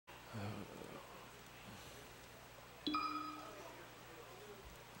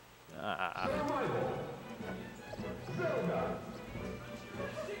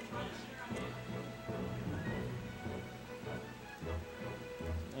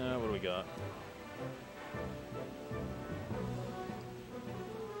got?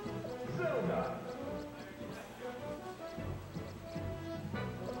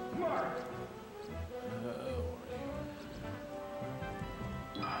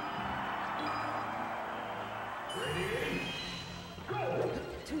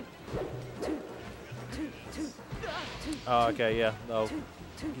 Oh, okay, yeah. I'll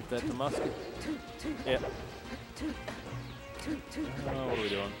give that to Musket. Yeah. What are we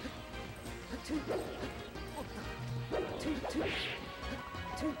doing?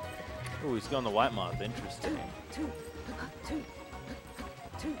 Oh, he's gone the white Marth. Interesting.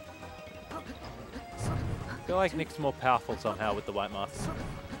 I feel like Nick's more powerful somehow with the white Marth.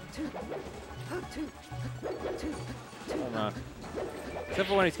 I don't know. Except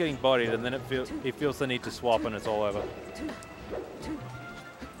for when he's getting bodied, and then he feels the need to swap, and it's all over.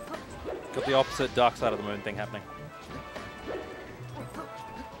 Got the opposite dark side of the moon thing happening.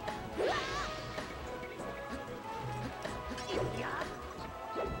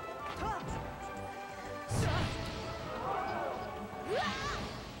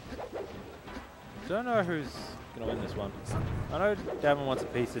 Don't know who's going to win this one. I know Davin wants a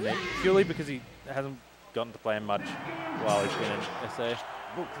piece of Nick, purely because he hasn't gotten to play him much while he's been in SA.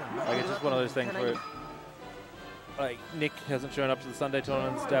 Like, it's just one of those things where, like, Nick hasn't shown up to the Sunday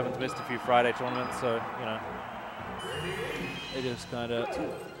tournaments, Davin's missed a few Friday tournaments, so, you know, they just kind of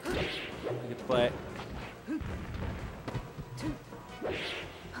get to play.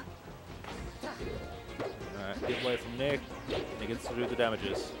 Alright, get away from Nick. He gets to do the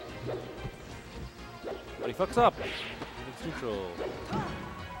damages. But he fucks up. It's neutral.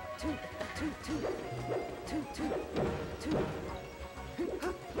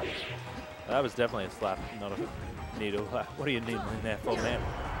 That was definitely a slap, not a needle. What are you needling there for, man?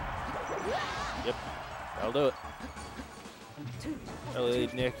 Yep, that'll do it. Early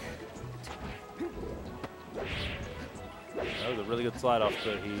lead, Nick. That was a really good slide off,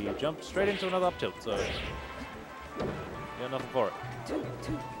 but he jumped straight into another up tilt, so got nothing for it.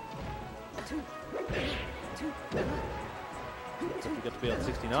 We got to be on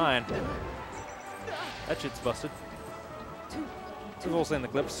 69. That shit's busted. We've all seen the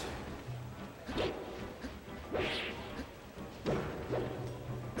clips.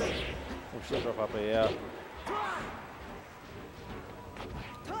 Oh, shit, drop up here.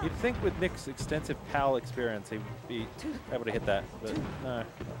 You'd think with Nick's extensive PAL experience he'd be able to hit that, but no.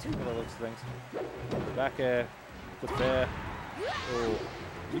 What are those things? Back air, good there. Oh,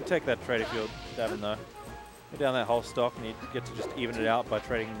 you take that trade if you're Davin though. Go down that whole stock and you get to just even it out by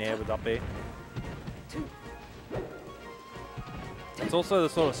trading Nair with up B. It's also the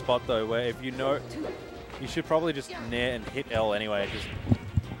sort of spot though where if you know, you should probably just Nair and hit L anyway, just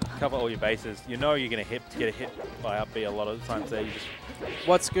cover all your bases. You know you're going to get a hit by up B a lot of the times there. You just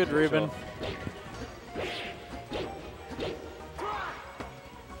What's good, Ruben?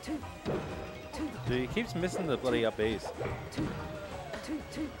 Dude, he keeps missing the bloody up Bs.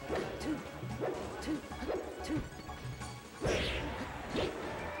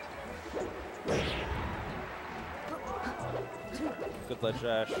 Good ledge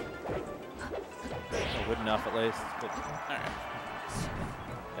dash. Not good enough at least. But, yeah,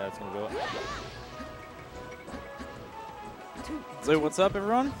 that's gonna do it. So what's up,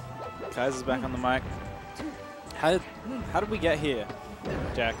 everyone? Kaiser's back on the mic. How did we get here,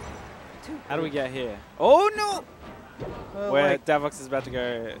 Jack? How do we get here? Oh no! Where like, Davox is about to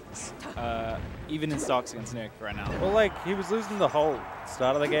go even in stocks against Nick right now. Well, like, he was losing the whole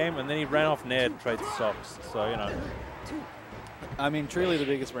start of the game, and then he ran off Nair to trade stocks, so, you know. I mean, truly the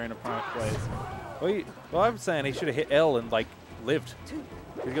biggest brain opponent plays. Well, I'm saying he should have hit L and, like, lived.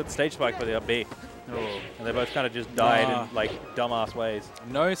 He got the stage spike for the up B. Oh. And they both kind of just died in, like, dumbass ways.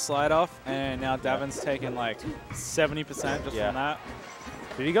 No slide off, and now Davin's taken, like, 70% just from that.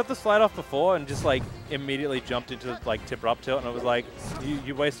 But he got the slide off before and just, like, immediately jumped into, like, tipper up tilt, and it was like,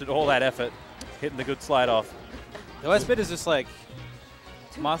 you wasted all that effort hitting the good slide off. The worst bit is just, like,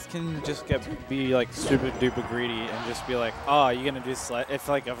 Marth can just be, like, super duper greedy and just be like, oh, you're going to do slide. If,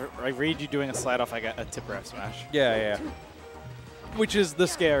 like, I read you doing a slide off, I get a tipper F smash. Yeah, yeah. Which is the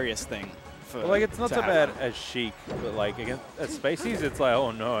scariest thing. Well, like, it's not so bad as Sheik, but, like, against Spaceys, it's like,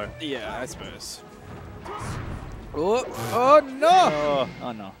 oh, no. Yeah, I suppose. Oh no!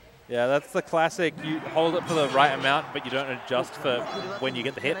 Oh no. Yeah, that's the classic. You hold it for the right amount, but you don't adjust for when you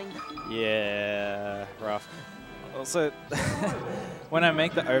get the hit. Yeah, rough. Also, when I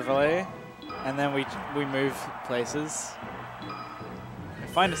make the overlay and then we move places,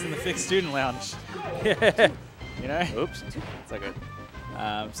 find us in the fixed student lounge. Yeah. You know? Oops. It's okay.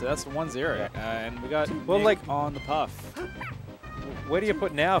 So that's 1-0, and we got Nick on the puff. where do you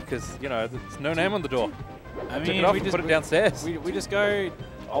put now? Because, you know, there's no name on the door. I Took mean, it off we and just put it downstairs. We just go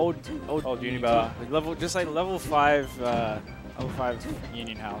old UniBar. Level, just like level 5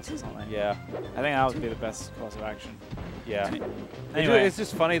 Union House or something. Yeah. I think that would be the best course of action. Yeah. Anyway. It's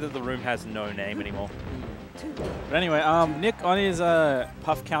just funny that the room has no name anymore. But anyway, Nick on his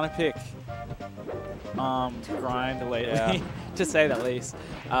Puff counter pick grind lately, Yeah. to say the least.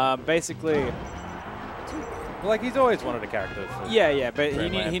 Basically, Like, he's always wanted a character. yeah, but he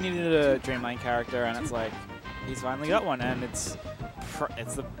Dreamland. needed a Dreamland character, and it's like he's finally got one, and it's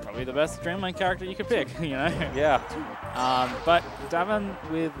probably the best Dreamland character you could pick, you know. Yeah. But Davin,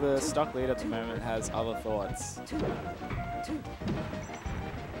 with the stock lead at the moment, has other thoughts.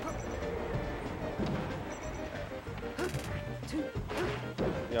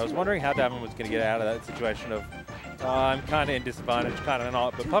 Yeah, I was wondering how Davin was going to get out of that situation of, I'm kind of in disadvantage, kind of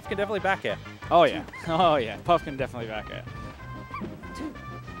not, but Puff can definitely back air. Oh yeah, oh yeah, Puff can definitely back it.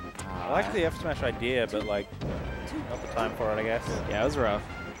 I like the F smash idea, but like, not the time for it, I guess. Yeah, it was rough.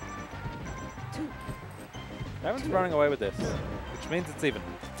 Davin's running away with this, which means it's even.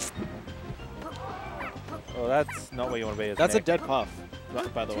 Oh, that's not where you want to be. That's Nick. a dead Puff,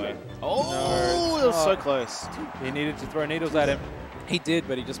 by the way. Oh, No. it was so Oh. close. He needed to throw needles at him. He did,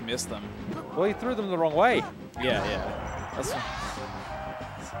 but he just missed them. Well, he threw them the wrong way. Yeah.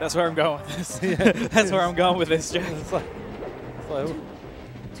 That's where I'm going with this. That's where I'm going with this, Jack. It's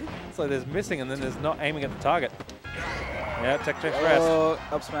like there's missing and then there's not aiming at the target. Yeah, tech rest. Oh,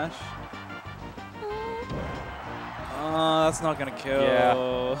 up smash. Oh, that's not gonna kill.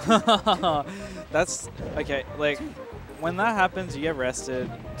 Yeah. That's okay. Like when that happens, you get rested,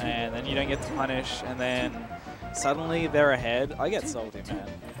 and then you don't get to punish, and then suddenly they're ahead. I get salty, man.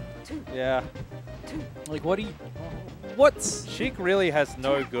 Yeah. Like, what do you? What's? Sheik really has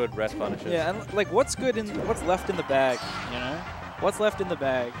no good rest punishes. Yeah, and like, what's good in? What's left in the bag? You know, what's left in the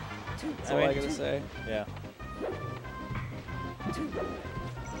bag? That's all I gotta say. Yeah.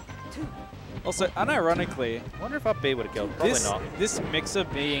 Also, unironically, I wonder if up B would have killed. Probably not. this mixer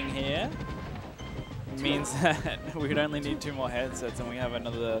being here means that we would only need 2 more headsets and we have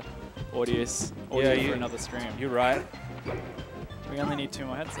another audio for another stream. You're right. We only need 2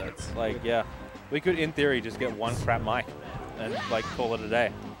 more headsets. Like, yeah. We could, in theory, just get one crap mic and, like, call it a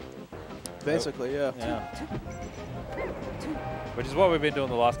day. Basically, yeah. Yeah. Which is what we've been doing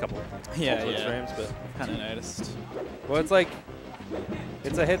the last couple of streams, but kind of noticed. well, it's like,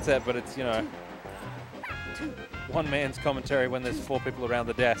 it's a headset, but it's, you know, one man's commentary when there's 4 people around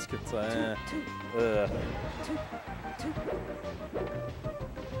the desk. It's yeah.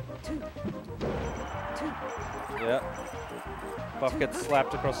 Buff gets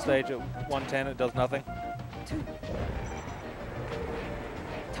slapped across stage at 110, it does nothing.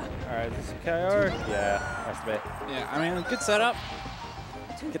 Alright, is this a KO? Yeah, has to be. Yeah, I mean, good setup.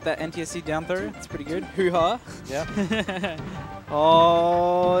 Get that NTSC down throw. It's pretty good. Hoo-ha. Yeah.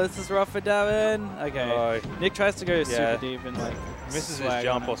 Oh, this is rough for Davin. Okay. Oh, Nick tries to go super deep and like misses his swag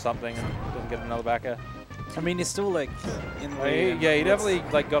jump on or it. something and doesn't get another backer. I mean, he's still like in the Yeah, he definitely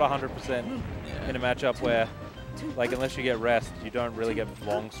like got 100% in a matchup where, like, unless you get rest, you don't really get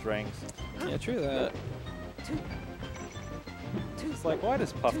long strings. Yeah, true that. It's like, why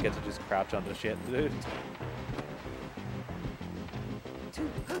does Puff get to just crouch under shit, dude?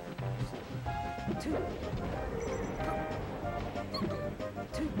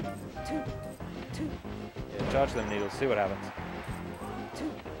 Yeah, charge them needles, see what happens.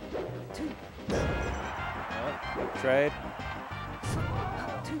 Oh, trade.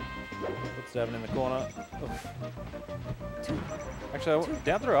 Puts Devin in the corner. Oof. Actually,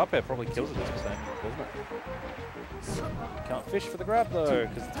 down throw up air probably kills it this percent, doesn't it? Can't fish for the grab though,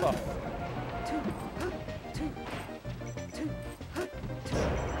 because it's Puff.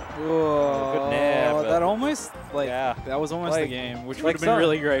 Whoa, Good nair, that almost, like, yeah. that was almost Like- the game, which like would have been some-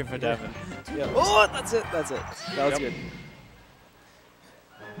 really great for Devin. Yeah. Oh, that's it. That was good.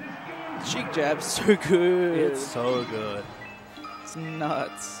 Sheik jab, so good. It's so good. It's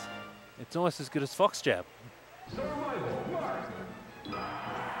nuts. It's almost as good as Fox Jab.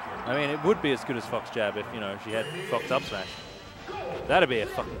 I mean, it would be as good as Fox Jab if, you know, she had Fox Up Smash. That'd be a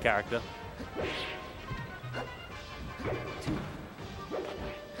fucking character.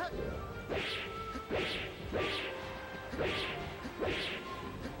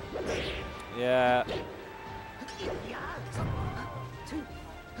 Yeah.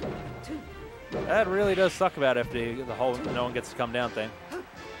 That really does suck about FD, the whole no one gets to come down thing. I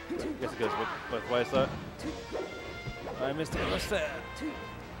guess it goes both ways though. I missed it.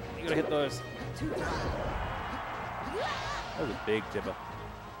 You gotta hit those. That was a big tipper.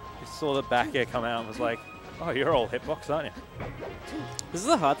 You saw the back air come out and was like, oh, you're all hitbox, aren't you? This is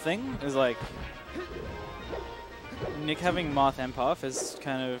the hard thing, is like, Nick having Marth Empath is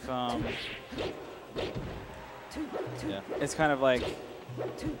kind of, Yeah. it's kind of like,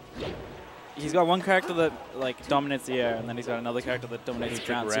 he's got one character that like dominates the air, and then he's got another character that dominates the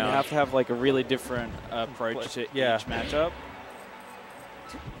ground. So you have to have like a really different approach to each matchup.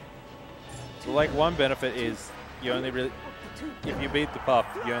 So like one benefit is you only really, if you beat the pup,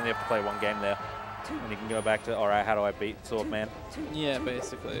 you only have to play one game there. And you can go back to, alright, how do I beat Swordman? Yeah,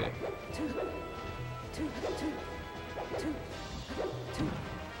 basically.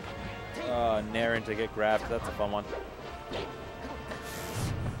 Narin to get grabbed, that's a fun one.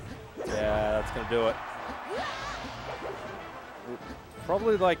 Yeah, that's going to do it.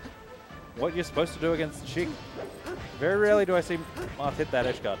 Probably like what you're supposed to do against Sheik. Very rarely do I see Marth hit that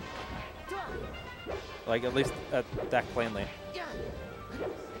edge guard. Like, at least attack cleanly.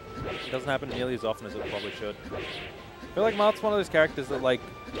 It doesn't happen nearly as often as it probably should. I feel like Marth's one of those characters that, like,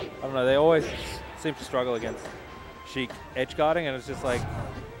 I don't know, they always seem to struggle against Sheik edge guarding, and it's just like,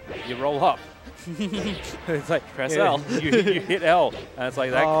 you roll up. It's like, press L. you hit L, and it's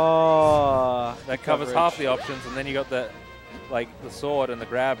like that. That covers half the options, and then you got the, like, the sword and the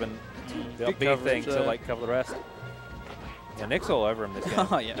grab and the B thing to like cover the rest. Yeah, Nick's all over him this game.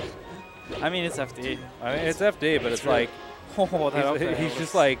 Oh yeah. I mean, it's FD. I mean, it's FD, but it's like, he's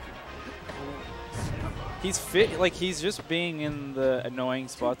just like, he's fit. Like, he's just being in the annoying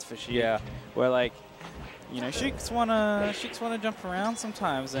spots for Sheik. Yeah. Where like, you know, Sheiks wanna jump around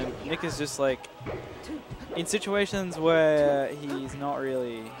sometimes, and Nick is just like, in situations where he's not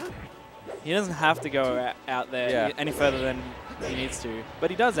really, he doesn't have to go out there any further than he needs to, but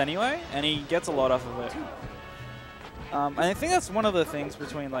he does anyway, and he gets a lot off of it. And I think that's one of the things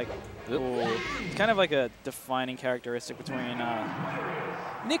between like, it's kind of like a defining characteristic between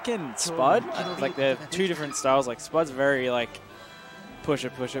Nick and Spud. Like, they're two different styles. Like, Spud's very like push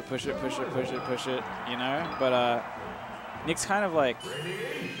it, push it, push it, push it, push it, push it, you know. But Nick's kind of like,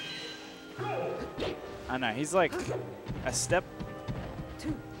 I don't know. He's like a step.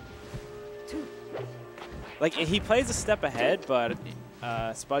 Like, he plays a step ahead, but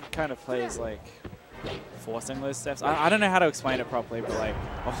Spud kind of plays like forcing those steps. I don't know how to explain it properly, but like,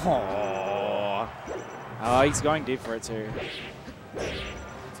 oh, he's going deep for it too.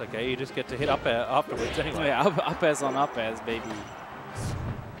 It's okay, you just get to hit up air afterwards anyway. Yeah, up airs on up airs, baby.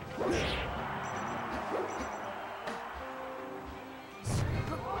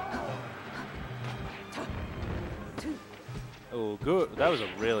 Oh, good. That was a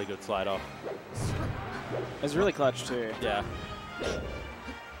really good slide off. It was really clutch too. Yeah.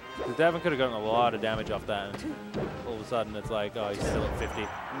 Because Davin could have gotten a lot of damage off that, and all of a sudden it's like, oh, he's still at 50.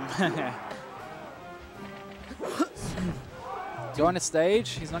 Going to stage,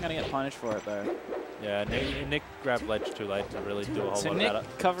 he's not going to get punished for it though. Yeah, Nick grabbed ledge too late to really do a whole lot Nick about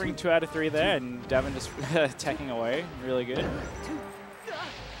it. Covering 2 out of 3 there, and Davin just attacking away. Really good.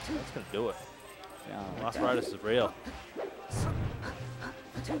 That's going to do it. Yeah. Arthritis is real.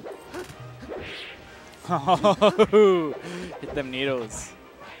 Hit them needles.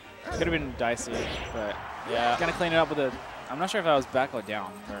 Could have been dicey, but yeah. Gonna clean it up with a. I'm not sure if that was back or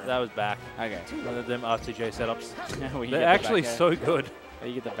down. Or That was back. Okay. One of them RTJ setups. Well, They're actually so good. Oh,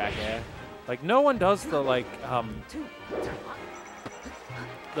 you get the back air. Like, no one does the, like,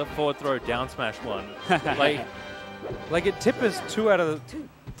 the forward throw down smash one. like it tippers 2 out of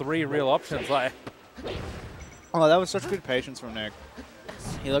 3 real options. Like, oh, that was such good patience from Nick.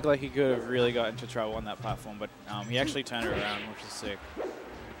 He looked like he could have really got into trouble on that platform, but he actually turned it around, which is sick.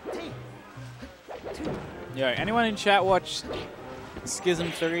 Yo, anyone in chat watch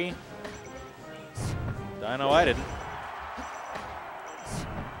Schism 3? I know I didn't.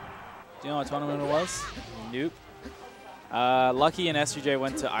 Do you know what tournament it was? Nope. Lucky and SUJ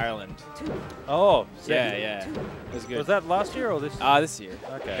went to Ireland. Oh, sick. Yeah. It was good. Was that last year or this year? This year.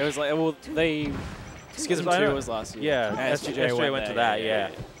 Okay. It was like, well, Schism 2 was last year. Yeah, and SUJ went to that,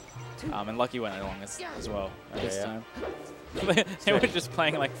 yeah. And Lucky went along as well at this time. Yeah. They were just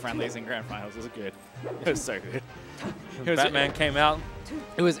playing like friendlies and grand finals. It was good. It was so good. Batman came out.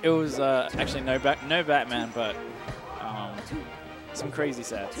 It was actually no Batman, but some crazy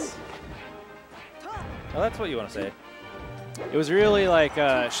sets. Oh, that's what you want to say. It was really like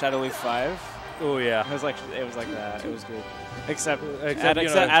Shadow Leaf 5. Oh yeah. It was like that. It was good. Except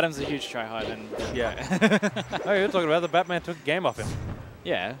know, Adam's a huge tryhard, and yeah. Oh, you're talking about the Batman took the game off him.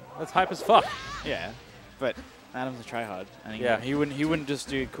 Yeah, that's hype as fuck. Yeah, but Adam's a tryhard, and he wouldn't just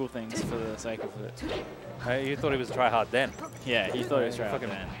do cool things for the sake of it. You thought he was a tryhard then. Yeah, he thought he was tryhard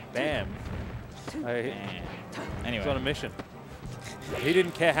then. Bam. Anyway, he was on a mission. He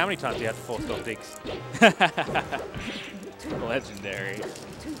didn't care how many times he had to force stop digs. Legendary.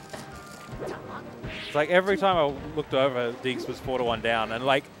 It's like every time I looked over, Deeks was 4-1 down, and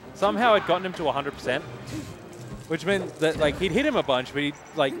like somehow it gotten him to 100%, which meant that like he'd hit him a bunch, but he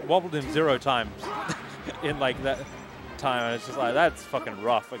like wobbled him 0 times in like that time. And it's just like that's fucking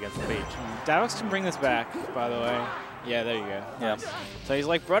rough against the beach. Davox can bring this back, by the way. Yeah, there you go. Yeah. Nice. So he's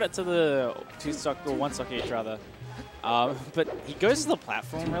like brought it to the 2 stock or 1 stock each rather. But he goes to the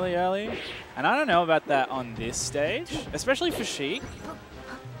platform really early, and I don't know about that on this stage, especially for Sheik.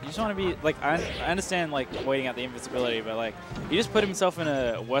 You just want to be, like, I understand, like, waiting out the invincibility, but, like, he just put himself in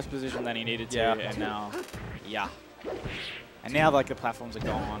a worse position than he needed to, and now, yeah. And now, like, the platforms are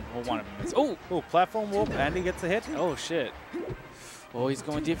gone. Well, one of them is. Oh, platform warp, and he gets a hit. Oh, shit. Oh, he's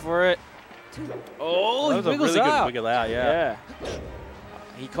going deep for it. Oh, that was he wiggles a really out. good wiggle out, yeah.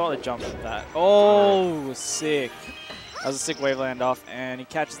 He caught a jump at that. Oh, sick. That was a sick wave land off, and he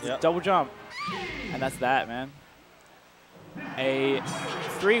catches the double jump. And that's that, man. A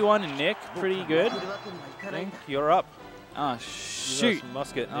 3-1 Nick, pretty good. I think you're up. Oh, shoot.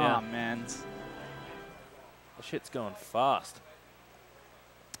 Musket, Oh, man. The shit's going fast.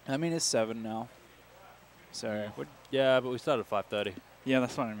 I mean, it's 7 now. So, yeah, but we started at 5:30. Yeah,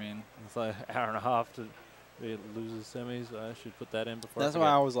 that's what I mean. It's like an hour and a half to be losers semis. I should put that in before. That's why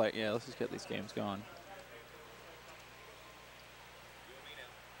I was like, yeah, let's just get these games going.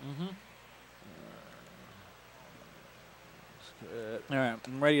 All right,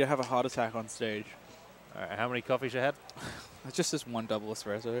 I'm ready to have a heart attack on stage. All right, how many coffees you had? It's just this 1 double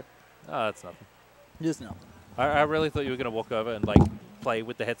espresso. Oh, that's nothing. Just nothing. I really thought you were going to walk over and like play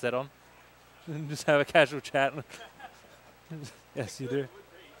with the headset on and just have a casual chat. Yes, you do.